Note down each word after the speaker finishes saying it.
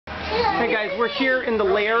Hey guys, we're here in the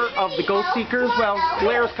lair of the ghost seekers. Well,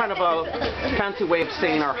 lair is kind of a fancy way of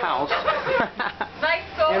saying our house.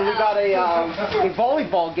 And we got a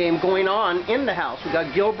volleyball game going on in the house. We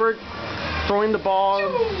got Gilbert throwing the ball.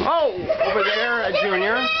 Oh, over there, a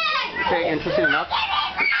junior. Okay, interesting enough.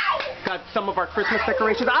 Got some of our Christmas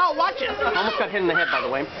decorations. Oh, watch it! Almost got hit in the head, by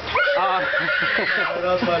the way.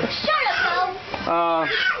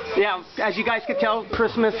 Yeah, as you guys could tell,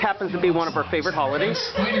 Christmas happens to be one of our favorite holidays.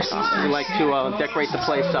 We like to decorate the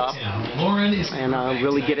place up and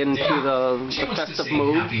really get into the festive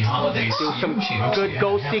mood. Do some good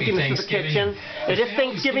ghost seeking into the kitchen. It is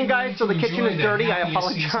Thanksgiving, guys, so the kitchen is dirty. I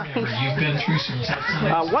apologize.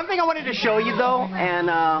 One thing I wanted to show you, though,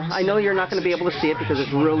 and I know you're not going to be able to see it because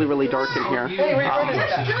it's really, really dark in here.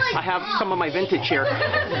 I have some of my vintage here.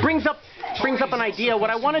 Brings up an idea. What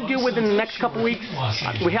I want to do within the next couple weeks,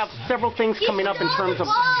 we have several things coming up in terms of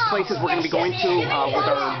places we're going to be going to with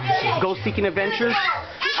our ghost-seeking adventures.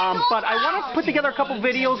 But I want to put together a couple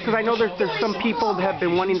videos because I know there's some people that have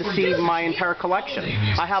been wanting to see my entire collection.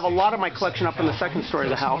 I have a lot of my collection up in the second story of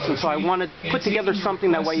the house, and so I want to put together something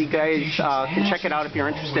that way you guys can check it out if you're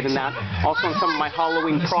interested in that. Also in some of my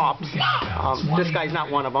Halloween props. This guy's not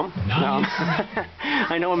one of them.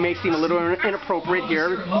 I know it may seem a little inappropriate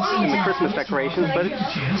here in the Christmas decorations, but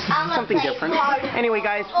it's something different. Anyway,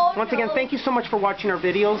 guys, once again, thank you so much for watching our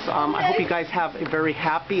videos. I hope you guys have a very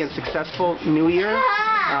happy and successful New Year.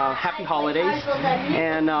 Happy holidays,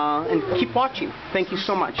 and keep watching. Thank you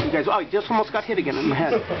so much. You guys, oh, you just almost got hit again in the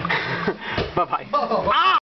head. Bye-bye.